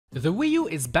The Wii U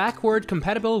is backward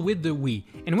compatible with the Wii,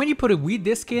 and when you put a Wii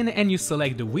disc in and you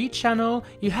select the Wii channel,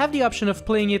 you have the option of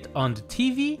playing it on the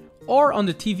TV or on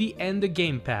the TV and the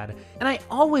gamepad. And I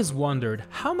always wondered,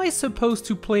 how am I supposed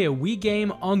to play a Wii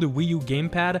game on the Wii U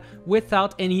Gamepad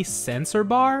without any sensor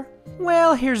bar?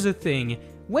 Well, here's the thing.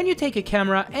 When you take a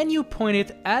camera and you point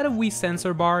it at a Wii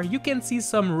sensor bar, you can see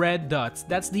some red dots.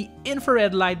 That's the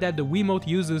infrared light that the Wiimote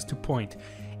uses to point.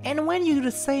 And when you do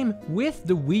the same with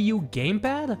the Wii U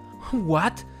Gamepad,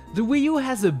 what? The Wii U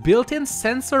has a built-in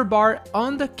sensor bar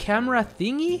on the camera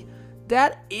thingy?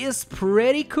 That is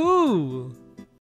pretty cool!